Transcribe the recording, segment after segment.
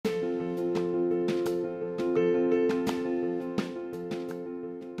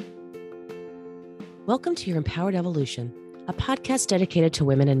Welcome to Your Empowered Evolution, a podcast dedicated to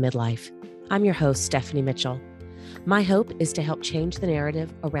women in midlife. I'm your host, Stephanie Mitchell. My hope is to help change the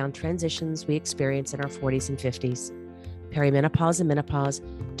narrative around transitions we experience in our 40s and 50s. Perimenopause and menopause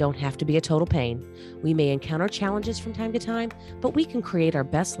don't have to be a total pain. We may encounter challenges from time to time, but we can create our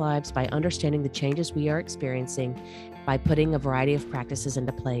best lives by understanding the changes we are experiencing by putting a variety of practices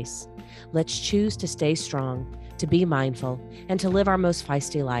into place. Let's choose to stay strong, to be mindful, and to live our most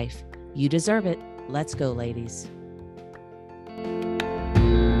feisty life. You deserve it. Let's go, ladies.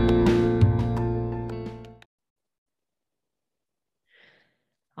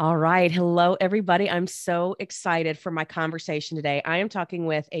 All right. Hello, everybody. I'm so excited for my conversation today. I am talking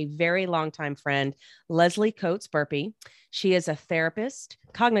with a very longtime friend, Leslie Coates Burpee. She is a therapist,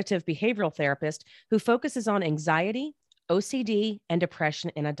 cognitive behavioral therapist, who focuses on anxiety, OCD, and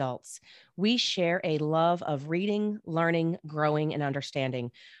depression in adults. We share a love of reading, learning, growing, and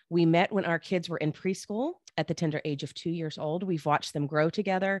understanding. We met when our kids were in preschool at the tender age of 2 years old. We've watched them grow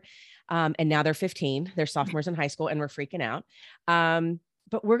together, and now they're 15. They're sophomores in high school, and we're freaking out.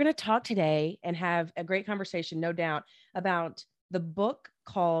 But we're going to talk today and have a great conversation, no doubt, about the book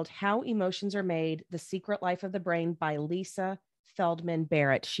called How Emotions Are Made, The Secret Life of the Brain by Lisa Feldman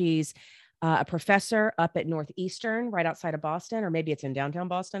Barrett. She's a professor up at Northeastern, right outside of Boston, or maybe it's in downtown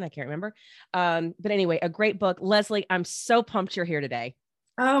Boston. I can't remember. But anyway, a great book. Leslie, I'm so pumped you're here today.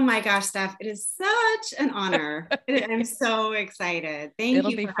 Oh my gosh, Steph, it is such an honor. I'm so excited. Thank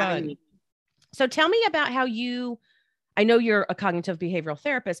you for having me. So tell me about how I know you're a cognitive behavioral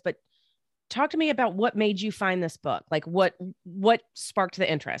therapist, but talk to me about what made you find this book. Like what sparked the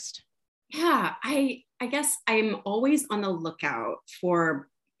interest? Yeah, I guess I'm always on the lookout for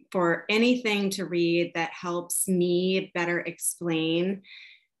anything to read that helps me better explain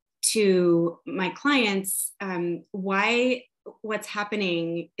to my clients why what's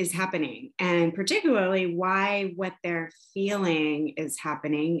happening is happening, and particularly why what they're feeling is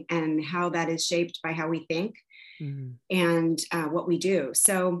happening and how that is shaped by how we think. And what we do.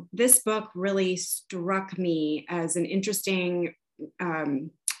 So this book really struck me as an interesting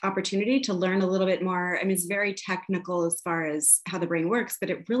opportunity to learn a little bit more. I mean, it's very technical as far as how the brain works,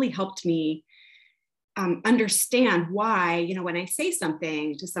 but it really helped me understand why, when I say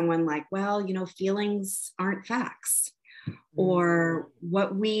something to someone like, well, feelings aren't facts, or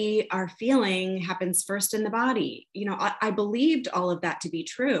what we are feeling happens first in the body. I believed all of that to be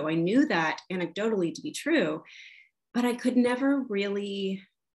true. I knew that anecdotally to be true, but I could never really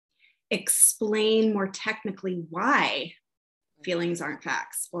explain more technically why feelings aren't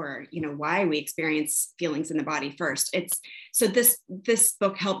facts, or why we experience feelings in the body first. So this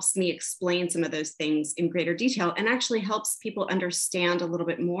book helps me explain some of those things in greater detail, and actually helps people understand a little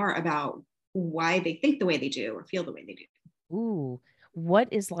bit more about why they think the way they do or feel the way they do. Ooh, what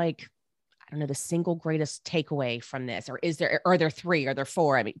is I don't know, the single greatest takeaway from this? Or are there three? Are there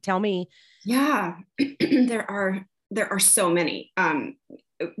four? I mean, tell me. Yeah, there are so many.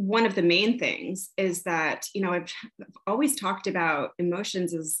 One of the main things is that, I've always talked about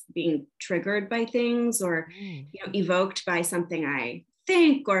emotions as being triggered by things, or, evoked by something I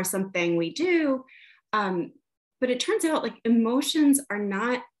think or something we do. But it turns out emotions are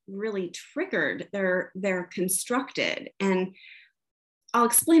not really triggered. They're constructed. And I'll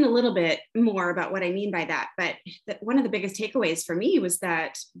explain a little bit more about what I mean by that. But one of the biggest takeaways for me was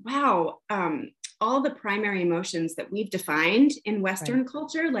that, wow, all the primary emotions that we've defined in Western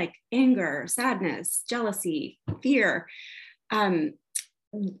culture, like anger, sadness, jealousy, fear,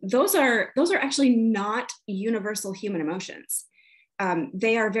 those are actually not universal human emotions.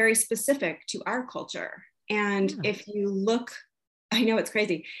 They are very specific to our culture. And if you look, I know it's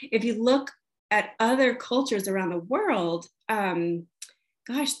crazy, if you look at other cultures around the world,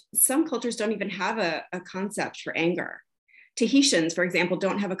 some cultures don't even have a concept for anger. Tahitians, for example,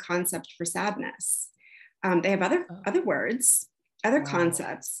 don't have a concept for sadness. They have other words, other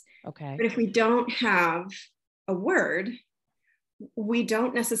concepts. Okay. But if we don't have a word, we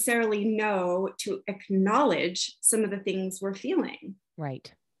don't necessarily know to acknowledge some of the things we're feeling.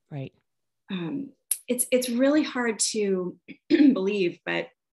 Right. It's really hard to believe, but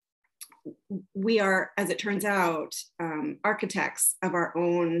we are, as it turns out, architects of our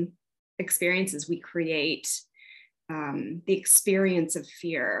own experiences. We create the experience of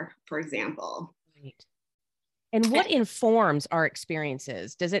fear, for example. Right. And what informs our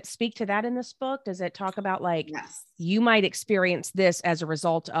experiences? Does it speak to that in this book? Does it talk about yes, you might experience this as a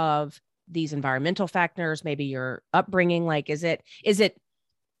result of these environmental factors, maybe your upbringing? Is it,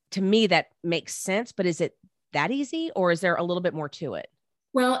 to me, that makes sense, but is it that easy, or is there a little bit more to it?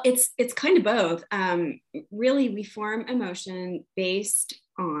 Well, it's kind of both. Really, we form emotion based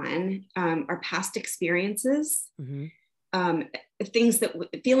on our past experiences, Mm-hmm. um,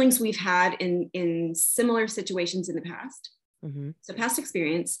 feelings we've had in similar situations in the past. Mm-hmm. So past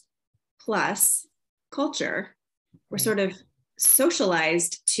experience plus culture. We're Right. sort of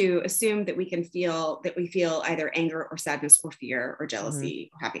socialized to assume that we feel either anger or sadness or fear or Mm-hmm.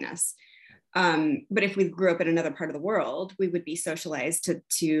 jealousy or happiness. But if we grew up in another part of the world, we would be socialized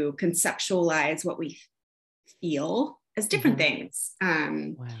to conceptualize what we feel as different Mm-hmm. things.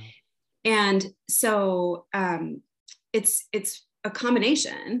 Wow. And so it's a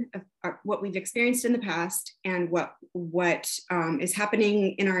combination of what we've experienced in the past and what is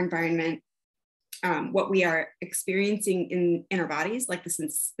happening in our environment, what we are experiencing in our bodies, like the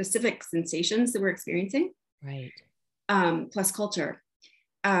specific sensations that we're experiencing, Right. plus culture.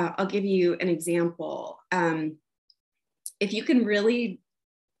 I'll give you an example. If you can really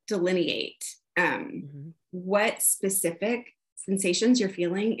delineate Mm-hmm. what specific sensations you're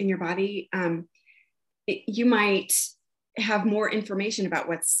feeling in your body, you might have more information about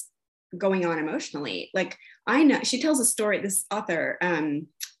what's going on emotionally. Like I know she tells a story, this author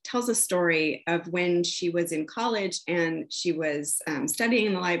tells a story of when she was in college and she was studying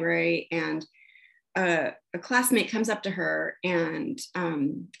in the library, and a classmate comes up to her and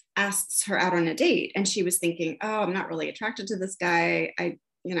asks her out on a date. And she was thinking, oh, I'm not really attracted to this guy.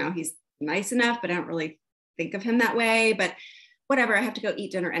 He's nice enough, but I don't really think of him that way. But whatever, I have to go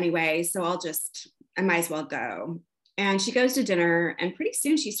eat dinner anyway. So I might as well go. And she goes to dinner, and pretty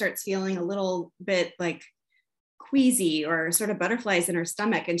soon she starts feeling a little bit like queasy or sort of butterflies in her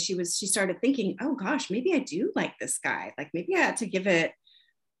stomach. And she started thinking, oh gosh, maybe I do like this guy. Like maybe I had to give it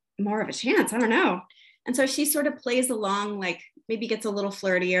more of a chance. I don't know. And so she sort of plays along, like maybe gets a little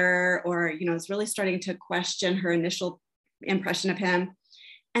flirtier, or, is really starting to question her initial impression of him.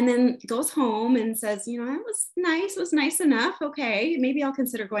 And then goes home and says, it was nice enough. Okay, maybe I'll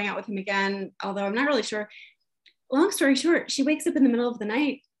consider going out with him again, although I'm not really sure. Long story short, she wakes up in the middle of the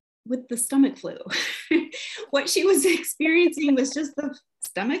night with the stomach flu. What she was experiencing was just the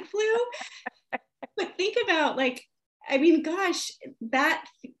stomach flu. But think about gosh, that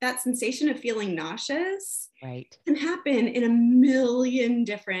sensation of feeling nauseous Right. can happen in a million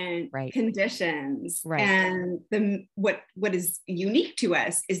different Right. conditions. Right. And what is unique to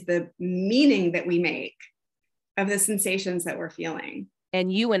us is the meaning that we make of the sensations that we're feeling.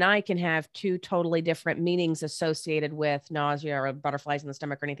 And you and I can have two totally different meanings associated with nausea or butterflies in the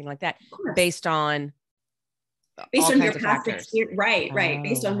stomach or anything like that, based on all Your kinds of past factors. experience, right,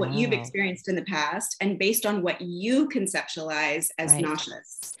 based Oh, on what you've wow. experienced in the past and based on what you conceptualize as Right.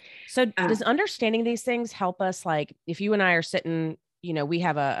 nauseous. So does understanding these things help us? Like if you and I are sitting, we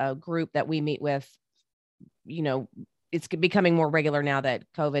have a group that we meet with, it's becoming more regular now that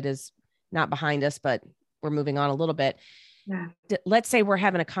COVID is not behind us, but we're moving on a little bit. Yeah. Let's say we're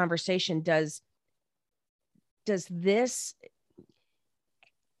having a conversation. Does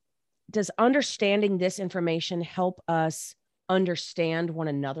understanding this information help us understand one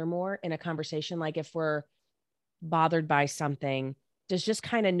another more in a conversation? Like if we're bothered by something, does just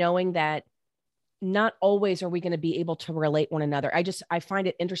kind of knowing that not always are we going to be able to relate one another. I find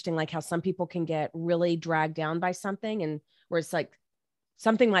it interesting, like how some people can get really dragged down by something, and where it's like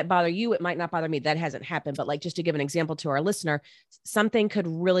something might bother you, it might not bother me. That hasn't happened, but like just to give an example to our listener, something could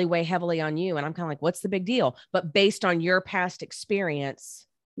really weigh heavily on you, and I'm kind of like, what's the big deal? But based on your past experience.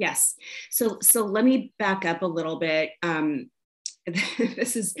 Yes. So let me back up a little bit.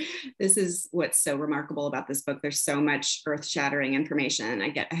 This is what's so remarkable about this book. There's so much earth-shattering information. I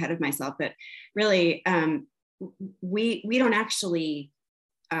get ahead of myself, but really, we don't actually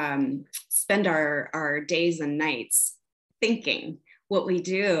spend our days and nights thinking. What we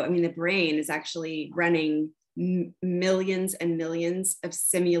do, I mean, the brain is actually running millions and millions of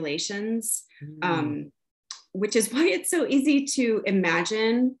simulations. Which is why it's so easy to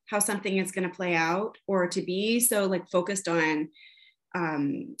imagine how something is going to play out, or to be so focused on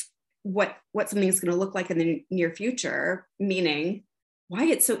what something is going to look like in the near future, meaning why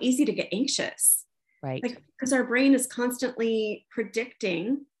it's so easy to get anxious. Right. Because our brain is constantly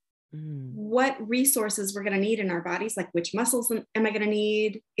predicting what resources we're going to need in our bodies, like which muscles am I going to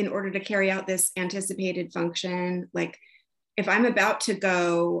need in order to carry out this anticipated function. Like if I'm about to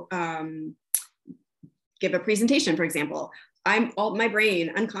go give a presentation, for example, my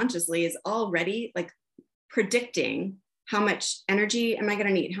brain unconsciously is already predicting how much energy am I going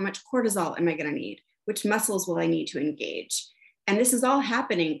to need? How much cortisol am I going to need? Which muscles will I need to engage? And this is all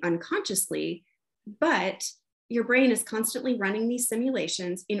happening unconsciously, but your brain is constantly running these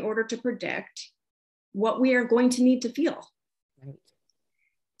simulations in order to predict what we are going to need to feel. Right.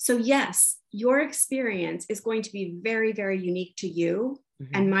 So yes, your experience is going to be very, very unique to you,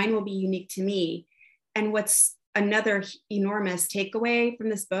 and mine will be unique to me. And what's another enormous takeaway from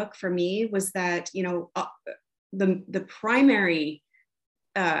this book for me was that, the primary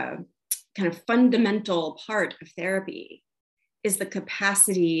kind of fundamental part of therapy is the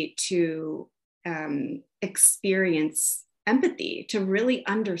capacity to experience empathy, to really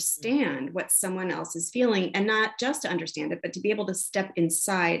understand what someone else is feeling, and not just to understand it, but to be able to step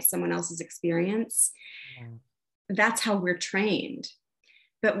inside someone else's experience. Yeah. That's how we're trained.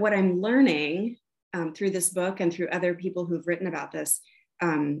 But what I'm learning through this book and through other people who've written about this,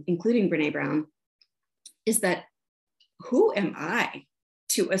 including Brene Brown, is that who am I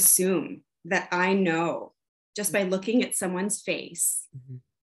to assume that I know just by looking at someone's face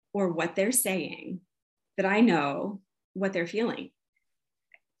or what they're saying, that I know what they're feeling?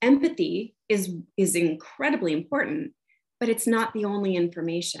 Empathy is incredibly important, but it's not the only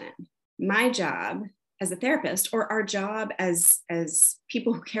information. My job as a therapist, or our job as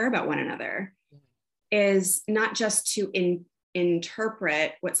people who care about one another, is not just to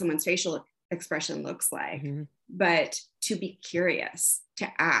interpret what someone's facial expression looks like, but to be curious, to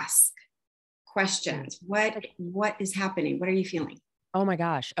ask questions. What is happening? What are you feeling? Oh my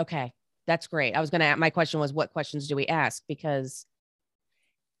gosh. Okay. That's great. My question was, what questions do we ask?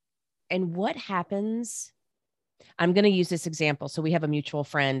 And what happens? I'm going to use this example. So we have a mutual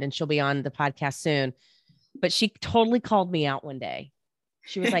friend and she'll be on the podcast soon, but she totally called me out one day.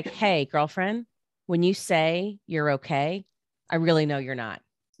 She was like, hey, girlfriend, when you say you're okay, I really know you're not.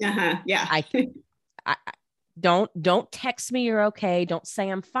 Yeah. I don't text me you're okay. Don't say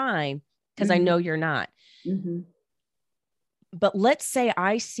I'm fine, because I know you're not. But let's say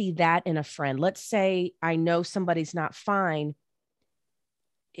I see that in a friend. Let's say I know somebody's not fine.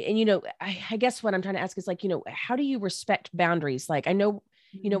 And, I guess what I'm trying to ask is like, how do you respect boundaries? Like, I know,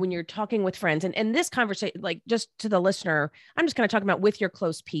 when you're talking with friends and this conversation, like just to the listener, I'm just kind of talking about with your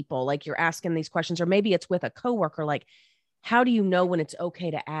close people, like you're asking these questions, or maybe it's with a coworker. Like, how do you know when it's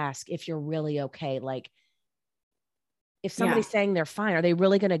okay to ask if you're really okay? Like, if somebody's saying they're fine, are they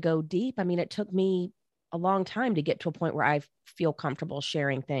really going to go deep? I mean, it took me a long time to get to a point where I feel comfortable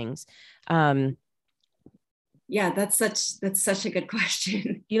sharing things. Yeah, that's such a good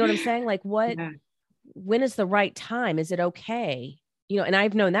question. You know what I'm saying? Like when is the right time? Is it okay? And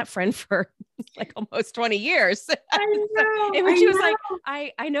I've known that friend for like almost 20 years. I know. And when she was like,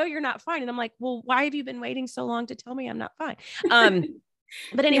 I know you're not fine. And I'm like, well, why have you been waiting so long to tell me I'm not fine?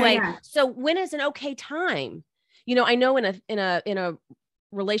 But anyway, So when is an okay time? I know in a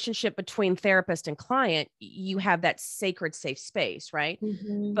relationship between therapist and client, you have that sacred safe space, right?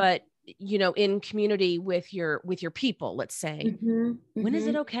 But in community with your people, let's say, when is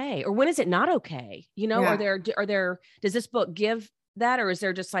it okay, or when is it not okay? Are there does this book give that, or is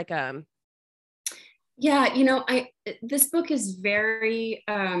there just like this book is very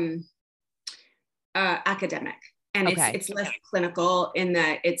academic, and it's less clinical in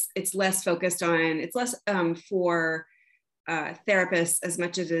that it's less focused on, it's less for therapists as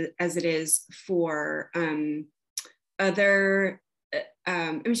much as it is for other.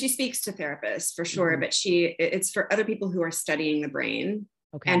 I mean, she speaks to therapists for sure, but it's for other people who are studying the brain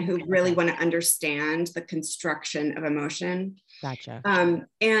and who really want to understand the construction of emotion. Gotcha.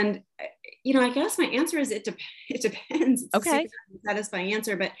 And I guess my answer is it depends. It's a satisfying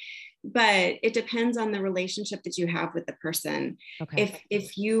answer, but it depends on the relationship that you have with the person.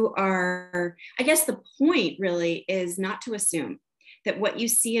 If you are, I guess the point really is not to assume that what you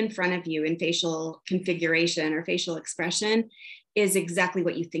see in front of you in facial configuration or facial expression is exactly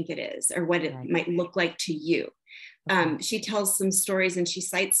what you think it is, or what it might look like to you. She tells some stories, and she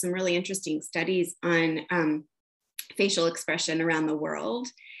cites some really interesting studies on facial expression around the world.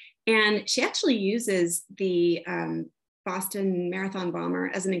 And she actually uses the Boston Marathon bomber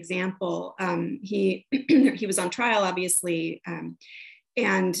as an example. He was on trial, obviously,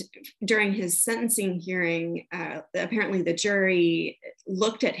 and during his sentencing hearing, apparently the jury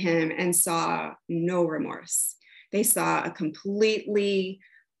looked at him and saw no remorse. They saw a completely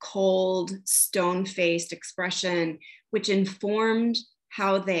cold, stone-faced expression, which informed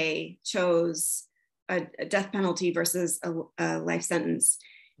how they chose a death penalty versus a life sentence.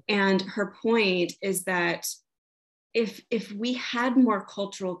 And her point is that if we had more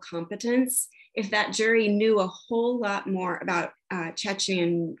cultural competence, if that jury knew a whole lot more about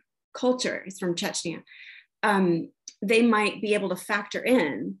Chechen culture, it's from Chechnya, they might be able to factor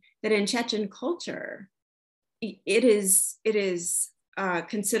in that in Chechen culture, it is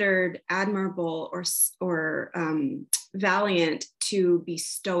considered admirable or valiant to be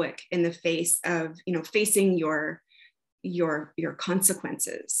stoic in the face of, facing your your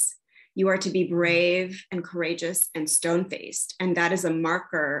consequences. You are to be brave and courageous and stone-faced. And that is a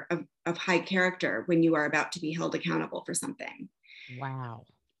marker of high character when you are about to be held accountable for something. Wow.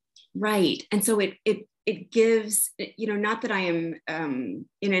 Right. And so it gives, not that I am in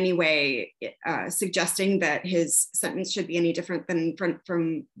any way suggesting that his sentence should be any different than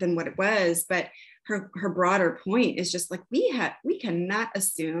what it was, but her broader point is just like, we cannot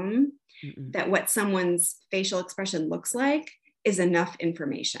assume that what someone's facial expression looks like is enough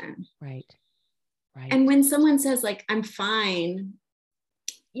information. Right. And when someone says like, I'm fine,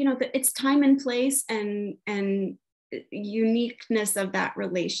 it's time and place and uniqueness of that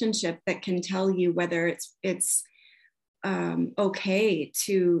relationship that can tell you whether it's okay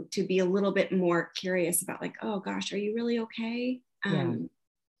to be a little bit more curious about like, oh gosh, are you really okay?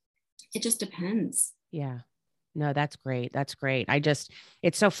 It just depends. Yeah. No, that's great. That's great.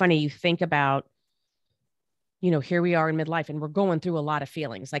 It's so funny. You think about, here we are in midlife and we're going through a lot of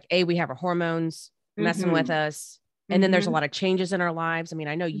feelings. Like, we have our hormones messing with us. And then there's a lot of changes in our lives. I mean,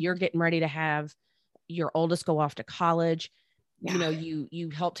 I know you're getting ready to have your oldest go off to college. Yeah. You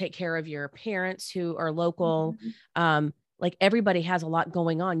help take care of your parents who are local. Like everybody has a lot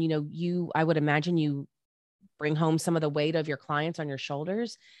going on. I would imagine you bring home some of the weight of your clients on your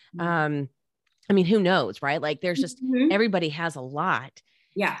shoulders. I mean, who knows, right? Like there's just, everybody has a lot.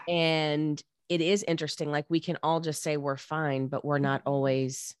 Yeah. And it is interesting. Like we can all just say we're fine, but we're not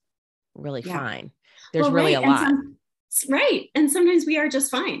always really fine. There's really a lot. Right. And sometimes we are just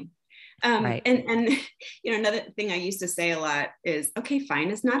fine. Right. And another thing I used to say a lot is, okay, fine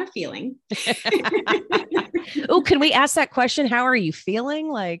is not a feeling. Oh, can we ask that question? How are you feeling?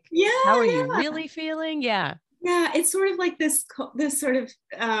 Like, how are you really feeling? Yeah. Yeah. It's sort of like this sort of,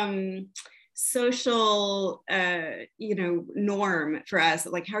 social, norm for us.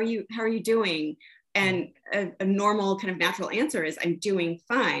 Like, how are you doing? And a normal kind of natural answer is I'm doing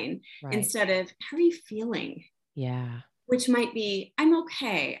fine, instead of how are you feeling? Yeah. Which might be, I'm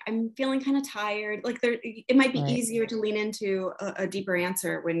okay. I'm feeling kind of tired. Like it might be easier to lean into a deeper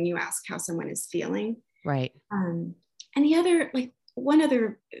answer when you ask how someone is feeling. Right. And the other, like one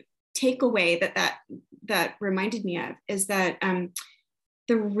other takeaway that reminded me of is that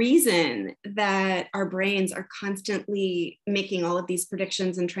the reason that our brains are constantly making all of these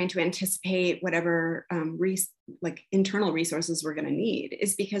predictions and trying to anticipate whatever internal resources we're going to need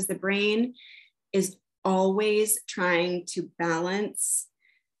is because the brain is always trying to balance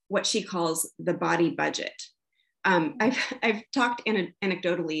what she calls the body budget. I've talked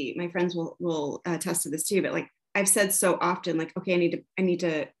anecdotally, my friends will attest to this too, but like I've said so often, like, okay, I need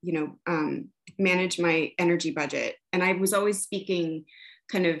to, manage my energy budget. And I was always speaking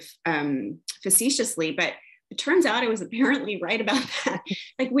kind of facetiously, but it turns out I was apparently right about that.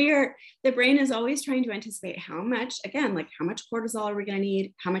 Like the brain is always trying to anticipate how much cortisol are we going to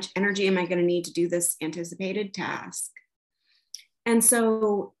need? How much energy am I going to need to do this anticipated task? And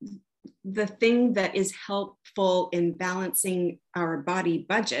so the thing that is helpful in balancing our body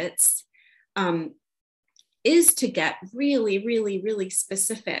budgets is to get really, really, really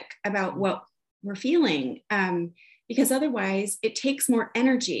specific about what we're feeling. Because otherwise it takes more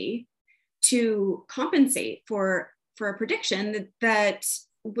energy to compensate for a prediction that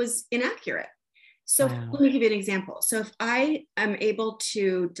was inaccurate. So let me give you an example. So if I am able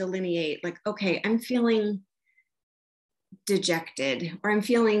to delineate like, okay, I'm feeling dejected or I'm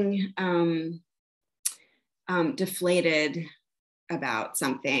feeling deflated about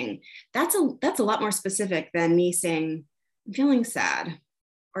something, that's a lot more specific than me saying I'm feeling sad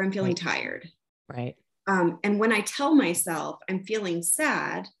or I'm feeling tired. Right. And when I tell myself I'm feeling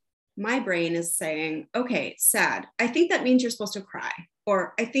sad, my brain is saying, okay, sad. I think that means you're supposed to cry.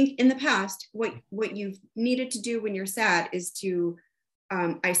 Or I think in the past, what you've needed to do when you're sad is to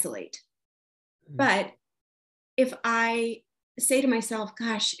isolate. But if I say to myself,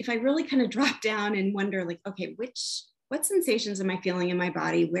 gosh, if I really kind of drop down and wonder like, okay, what sensations am I feeling in my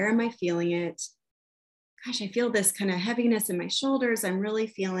body? Where am I feeling it? Gosh, I feel this kind of heaviness in my shoulders. I'm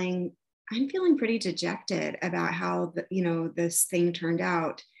feeling pretty dejected about how this thing turned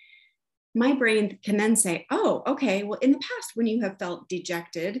out. My brain can then say, oh, okay, well, in the past, when you have felt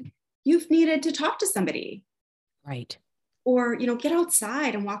dejected, you've needed to talk to somebody. Right. Or, get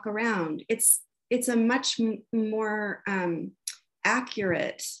outside and walk around. It's a much more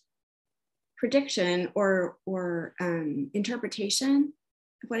accurate prediction or interpretation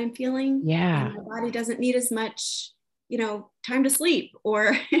of what I'm feeling. Yeah. And my body doesn't need as much, time to sleep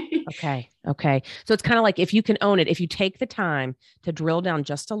or. Okay. So it's kind of like if you can own it, if you take the time to drill down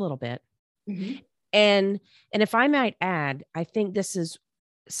just a little bit. Mm-hmm. And if I might add, I think this is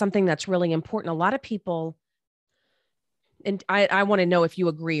something that's really important. A lot of people And I want to know if you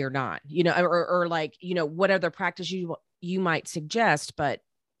agree or not, or like, what other practice you might suggest, but,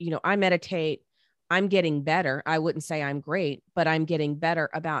 I meditate, I'm getting better. I wouldn't say I'm great, but I'm getting better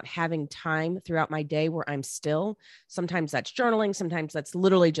about having time throughout my day where I'm still. Sometimes that's journaling. Sometimes that's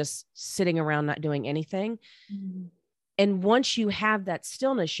literally just sitting around, not doing anything. Mm-hmm. And once you have that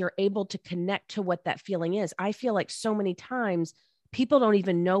stillness, you're able to connect to what that feeling is. I feel like so many times people don't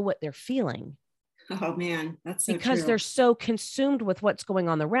even know what they're feeling. Oh man, that's so because true. They're so consumed with what's going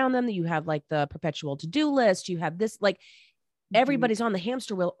on around them that you have like the perpetual to-do list. You have this, like everybody's on the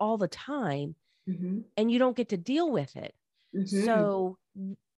hamster wheel all the time, and you don't get to deal with it. So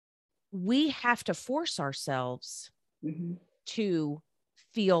we have to force ourselves to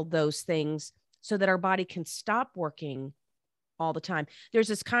feel those things so that our body can stop working all the time. There's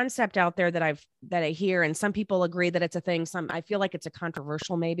this concept out there that I hear, and some people agree that it's a thing. I feel like it's a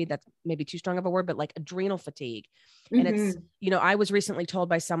controversial, that's maybe too strong of a word, but like adrenal fatigue. And it's, I was recently told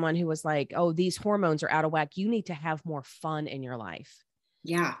by someone who was like, oh, these hormones are out of whack. You need to have more fun in your life.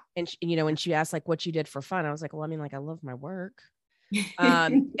 Yeah. And when she asked like what you did for fun, I was like, well, I mean, like I love my work.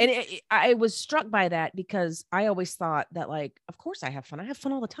 And I was struck by that because I always thought that, like, of course I have fun. I have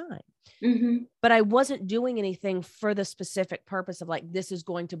fun all the time, but I wasn't doing anything for the specific purpose of like, this is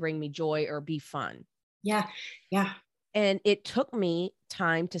going to bring me joy or be fun. Yeah. Yeah. And it took me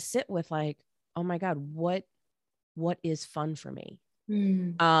time to sit with like, oh my God, what is fun for me?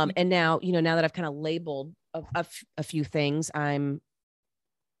 And now, now that I've kind of labeled a few things, I'm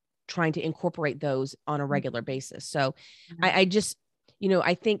trying to incorporate those on a regular basis. So I just,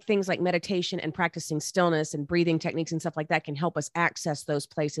 I think things like meditation and practicing stillness and breathing techniques and stuff like that can help us access those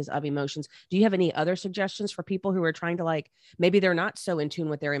places of emotions. Do you have any other suggestions for people who are trying to, like, maybe they're not so in tune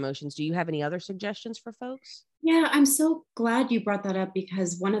with their emotions? Do you have any other suggestions for folks? Yeah, I'm so glad you brought that up,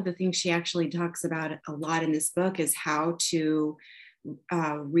 because one of the things she actually talks about a lot in this book is how to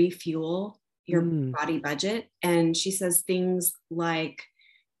refuel your body budget. And she says things like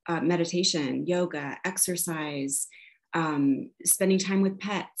meditation, yoga, exercise, spending time with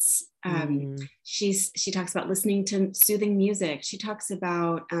pets. She talks about listening to soothing music. She talks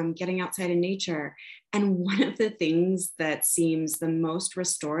about getting outside in nature. And one of the things that seems the most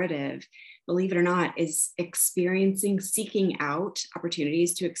restorative, believe it or not, is seeking out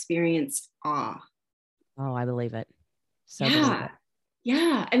opportunities to experience awe. Oh, I believe it. So yeah. believe it.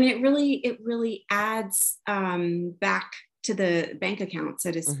 Yeah. I mean, it really adds back to the bank account,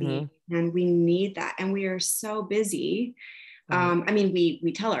 so to speak. And we need that. And we are so busy. Right. I mean,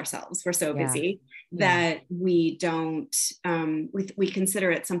 we tell ourselves we're so busy that we don't, we consider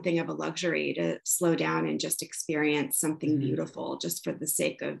it something of a luxury to slow down and just experience something beautiful just for the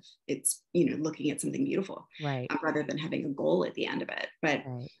sake of it's, looking at something beautiful, right? Rather than having a goal at the end of it. But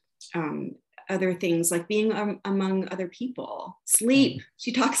other things like being among other people, sleep.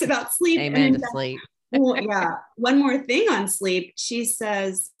 She talks about sleep. Amen to sleep. Well, yeah. One more thing on sleep. She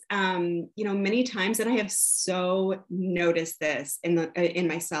says, many times, and I have so noticed this in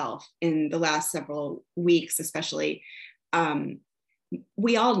myself in the last several weeks, especially,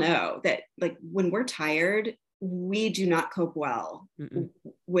 we all know that, like, when we're tired, we do not cope well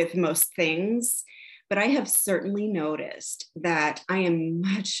with most things. But I have certainly noticed that I am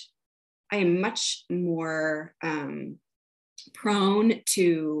much more prone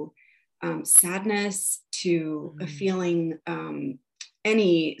to sadness, to feeling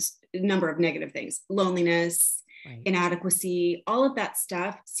any number of negative things, loneliness, inadequacy, all of that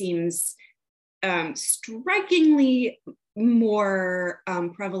stuff seems strikingly more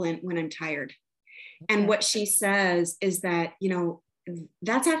prevalent when I'm tired. And what she says is that,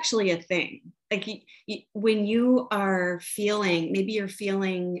 that's actually a thing. Like when you are feeling, maybe you're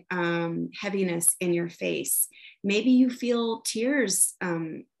feeling heaviness in your face, maybe you feel tears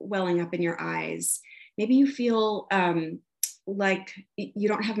welling up in your eyes, maybe you feel like you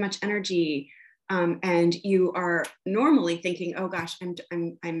don't have much energy, and you are normally thinking, oh gosh,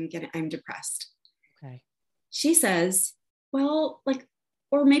 I'm depressed. Okay. She says, well, like,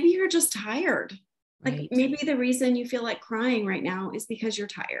 or maybe you're just tired. Like maybe the reason you feel like crying right now is because you're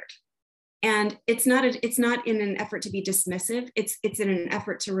tired. And it's not in an effort to be dismissive. It's in an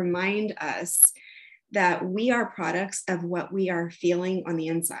effort to remind us that we are products of what we are feeling on the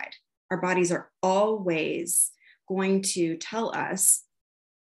inside. Our bodies are always going to tell us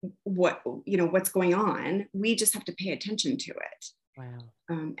what's going on. We just have to pay attention to it.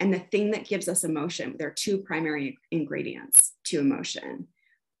 Wow. And the thing that gives us emotion, there are two primary ingredients to emotion.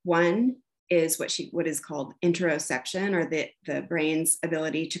 One is what is called interoception, or the brain's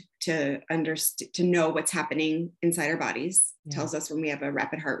ability to know what's happening inside our bodies. Tells us when we have a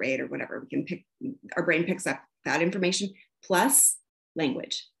rapid heart rate or whatever, our brain picks up that information, plus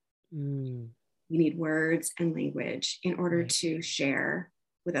language. Mm. You need words and language in order Right. to share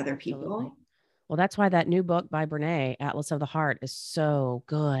with other Absolutely. people. Well, that's why that new book by Brene, Atlas of the Heart, is so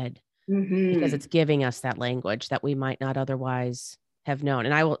good because it's giving us that language that we might not otherwise have known.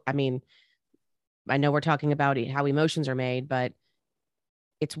 And I mean, I know we're talking about how emotions are made, but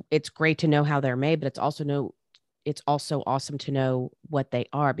it's great to know how they're made, but it's also awesome to know what they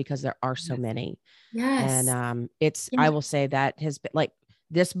are because there are so many. Yes. And Yeah. I will say that has been like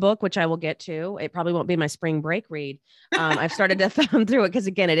this book, which I will get to. It probably won't be my spring break read. I've started to thumb through it because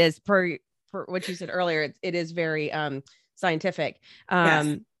again, it is per what you said earlier. It is very scientific,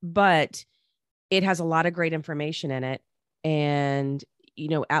 Yes. but it has a lot of great information in it. And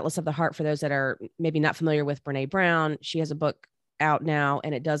Atlas of the Heart, for those that are maybe not familiar with Brene Brown, she has a book out now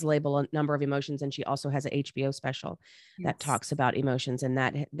and it does label a number of emotions, and she also has an HBO special that talks about emotions, and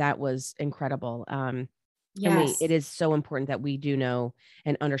that was incredible. Yes. It is so important that we do know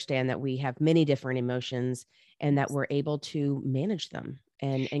and understand that we have many different emotions and that we're able to manage them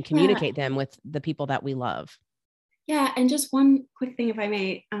and communicate them with the people that we love. Yeah. And just one quick thing, if I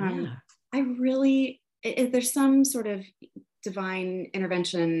may, Yeah. I really, there's some sort of divine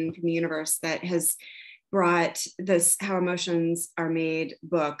intervention from the universe that has brought this How Emotions Are Made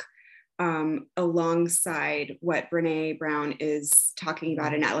book alongside what Brene Brown is talking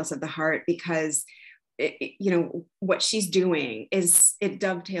about in Atlas of the Heart, because what she's doing is it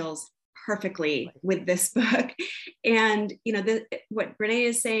dovetails perfectly with this book. And what Brene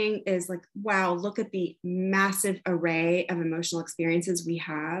is saying is like, wow, look at the massive array of emotional experiences we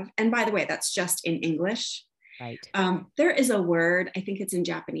have. And by the way, that's just in English. Right. There is a word, I think it's in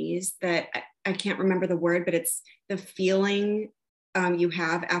Japanese, that I can't remember the word, but it's the feeling you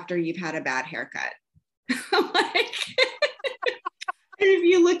have after you've had a bad haircut. Like, if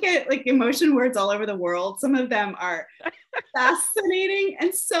you look at like emotion words all over the world, some of them are fascinating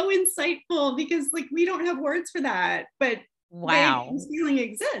and so insightful because like we don't have words for that, but wow, this feeling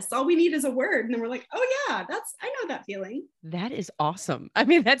exists. All we need is a word, and then we're like, oh yeah, I know that feeling. That is awesome. I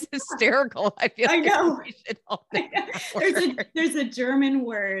mean, that's hysterical. I feel like know. We should all know there's a German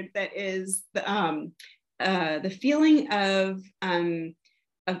word that is the feeling of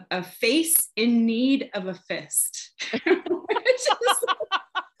a face in need of a fist.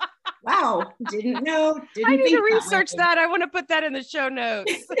 Wow, didn't know. I need to research that. I want to put that in the show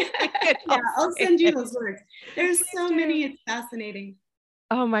notes. Yeah, I'll send you those words. There's so many. It's fascinating.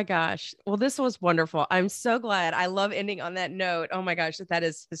 Oh my gosh. Well, this was wonderful. I'm so glad. I love ending on that note. Oh my gosh, that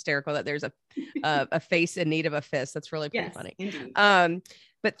is hysterical that there's a face in need of a fist. That's really pretty funny. Indeed.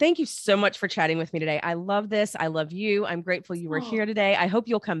 But thank you so much for chatting with me today. I love this. I love you. I'm grateful you were here today. I hope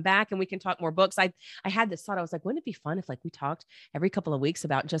you'll come back and we can talk more books. I had this thought. I was like, wouldn't it be fun if like we talked every couple of weeks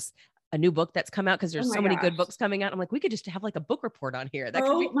about just a new book that's come out? Because there's so many good books coming out. I'm like, we could just have like a book report on here. That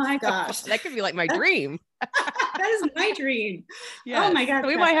could be my gosh. That could be like my dream. That is my dream. Yes. Oh my God. So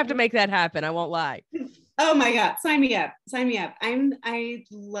we might have to make that happen. I won't lie. Oh my God. Sign me up. Sign me up. I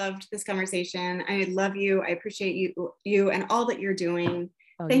loved this conversation. I love you. I appreciate you and all that you're doing.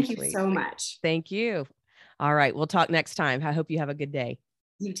 Oh, thank you so much. Thank you. All right. We'll talk next time. I hope you have a good day.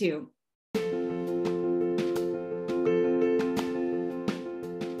 You too.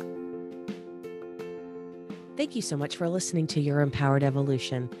 Thank you so much for listening to Your Empowered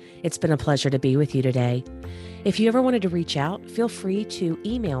Evolution. It's been a pleasure to be with you today. If you ever wanted to reach out, feel free to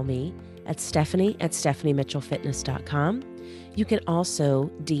email me at stephanie@stephaniemitchellfitness.com. You can also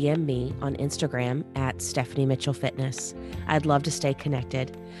DM me on Instagram at Stephanie Mitchell Fitness. I'd love to stay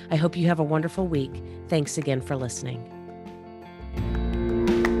connected. I hope you have a wonderful week. Thanks again for listening.